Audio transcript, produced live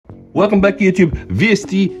Welcome back YouTube,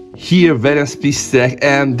 VST here, Variance Tech,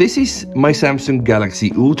 and this is my Samsung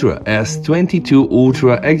Galaxy Ultra S22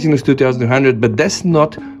 Ultra Exynos 2200, but that's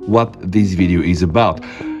not what this video is about.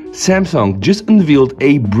 Samsung just unveiled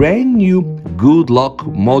a brand new Good Lock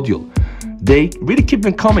module. They really keep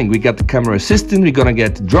them coming. We got the camera assistant, we're gonna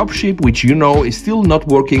get dropship, which you know is still not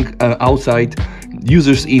working outside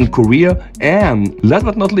users in Korea, and last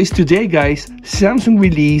but not least today guys, Samsung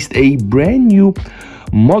released a brand new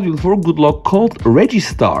module for Good Lock called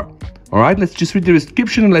RegiStar. Alright, let's just read the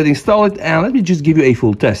description and let's install it, and let me just give you a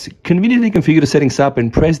full test. Conveniently configure the settings app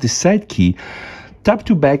and press the side key, tap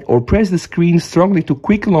to back or press the screen strongly to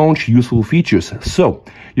quick launch useful features. So,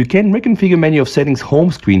 you can reconfigure menu of settings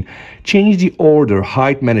home screen, change the order,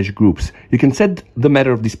 hide, manage groups. You can set the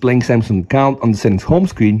matter of displaying Samsung account on the settings home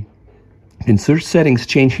screen. You can search settings,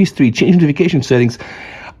 change history, change notification settings,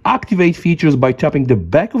 activate features by tapping the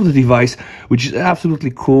back of the device, which is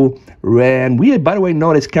absolutely cool. And we, by the way, know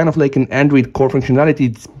it's kind of like an Android core functionality.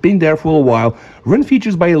 It's been there for a while. Run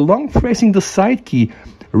features by long pressing the side key.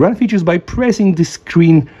 Run features by pressing the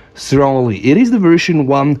screen strongly. It is the version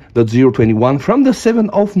 1.021 from the 7th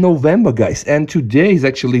of November, guys. And today is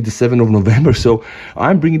actually the 7th of November, so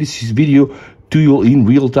I'm bringing this video to you in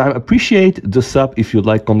real time. Appreciate the sub if you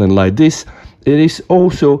like content like this. It is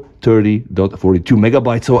also 30.42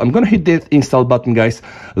 megabytes. So I'm gonna hit that install button, guys.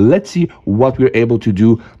 Let's see what we're able to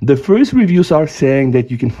do. The first reviews are saying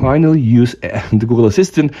that you can finally use the Google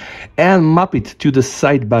Assistant and map it to the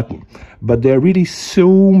side button. But there are really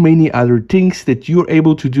so many other things that you're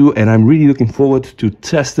able to do, and I'm really looking forward to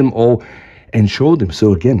test them all and show them.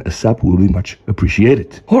 So again, a sub will be much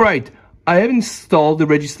appreciated. All right, I have installed the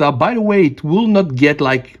RegiStar. By the way, it will not get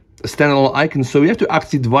like a standalone icon, so you have to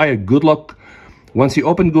access it via Good Lock. Once you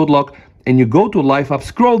open Good Lock and you go to Live App,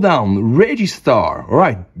 scroll down, RegiStar. All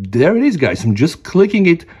right, there it is, guys. I'm just clicking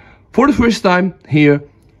it for the first time here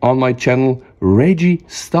on my channel,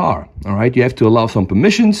 RegiStar. All right, you have to allow some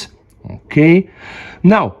permissions. Okay,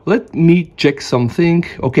 now let me check something.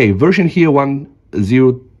 Okay, version here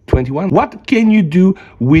 1.021. What can you do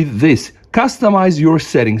with this? Customize your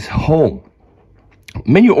settings, home,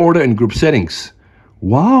 menu order and group settings.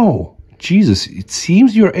 Wow, Jesus, it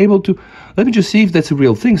seems you're able to. Let me just see if that's a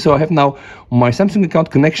real thing. So I have now my Samsung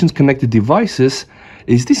account, connections, connected devices.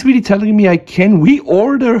 Is this really telling me I can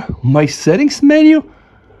reorder my settings menu?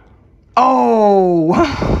 Oh,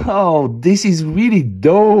 wow, this is really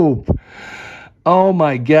dope. Oh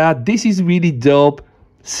my God, this is really dope.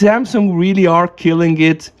 Samsung really are killing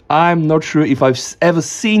it. I'm not sure if I've ever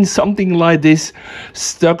seen something like this.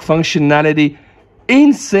 Stock functionality.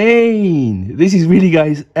 Insane. This is really,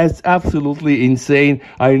 guys, it's absolutely insane.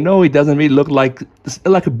 I know it doesn't really look like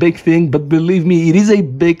a big thing, but believe me, it is a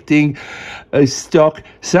big thing. Stock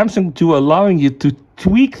Samsung to allowing you to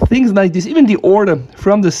tweak things like this, even the order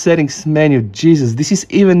from the settings menu. Jesus, this is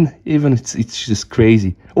even it's just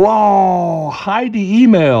crazy. Wow, hide the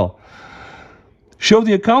email. Show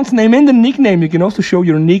the account name and the nickname. You can also show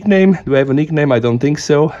your nickname. Do I have a nickname? I don't think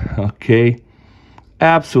so. Okay.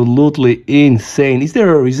 Absolutely insane. Is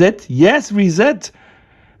there a reset? Yes, reset.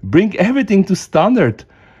 Bring everything to standard.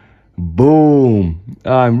 Boom.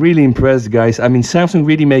 I'm really impressed, guys. I mean, Samsung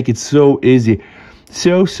really make it so easy.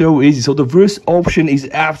 So easy. So the first option is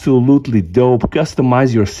absolutely dope.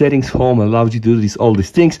 Customize your settings home, allows you to do all these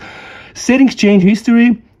things. Settings change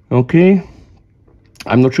history. Okay.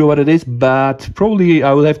 I'm not sure what it is, but probably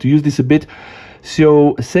I will have to use this a bit.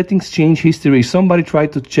 So settings change history. Somebody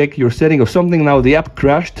tried to check your setting or something. Now the app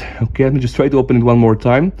crashed. Okay, let me just try to open it one more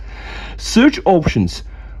time. Search options.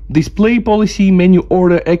 Display policy, menu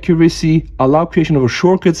order, accuracy, allow creation of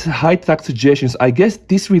shortcuts, hide tag suggestions. I guess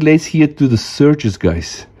this relates here to the searches,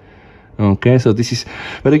 guys. Okay, so this is,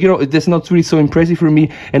 but you know, that's not really so impressive for me.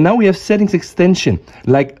 And now we have settings extension,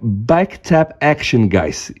 like back tap action,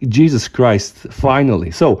 guys. Jesus Christ, finally.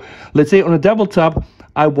 So let's say on a double tap,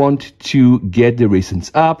 I want to get the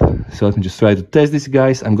recents up. So let me just try to test this,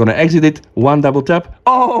 guys. I'm gonna exit it. One double tap.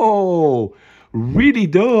 Oh, really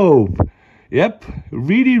dope. Yep,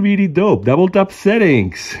 really dope. Double tap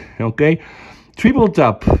settings. Okay, triple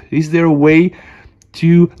tap. Is there a way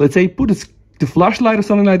to, let's say, put the flashlight or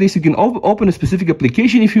something like this? You can open a specific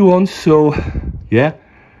application if you want. So yeah.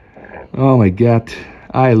 Oh my God.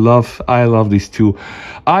 I love this tool.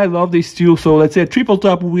 I love this tool. So let's say a triple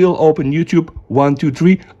tap will open YouTube. 1, 2,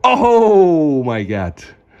 3. Oh my God.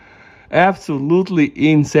 Absolutely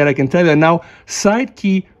insane. I can tell you now. Side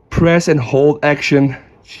key, press and hold action.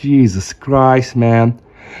 Jesus Christ, man.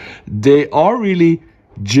 They are really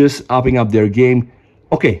just upping up their game.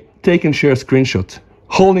 Okay, take and share a screenshot.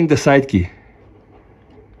 Holding the side key.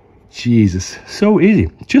 Jesus, so easy,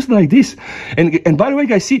 just like this. And by the way,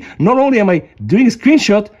 guys, see, not only am I doing a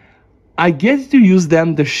screenshot, I get to use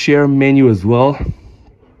then the share menu as well.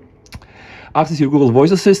 Access your Google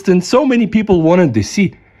Voice Assistant. So many people wanted this.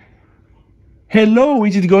 See, hello,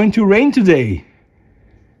 is it going to rain today?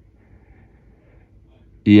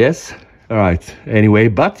 Yes, all right, anyway,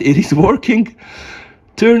 but it is working.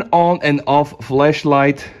 Turn on and off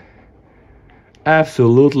flashlight.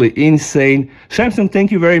 Absolutely insane. Samsung,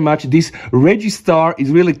 thank you very much. This RegiStar is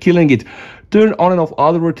really killing it. Turn on and off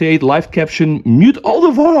auto rotate, live caption, mute all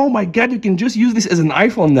the volume. Oh my god, you can just use this as an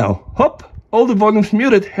iPhone now. Hop, all the volumes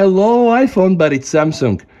muted. Hello iPhone, but it's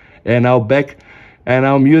Samsung. And now back, and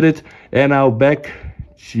now muted, and now back.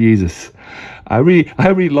 Jesus, I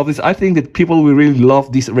really love this. I think that people will really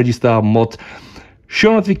love this RegiStar mod.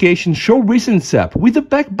 Show notification, show recent app with the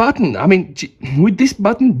back button. I mean, with this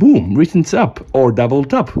button, boom, recent app, or double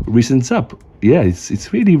tap, recent app. Yeah,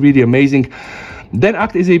 it's really amazing. Then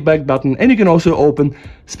act as a back button, and you can also open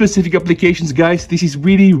specific applications. Guys, this is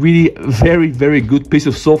really very good piece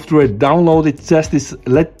of software. Download it, test this,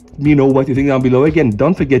 let me know what you think down below. Again,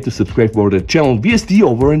 don't forget to subscribe for the channel. VST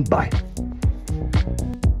over and bye.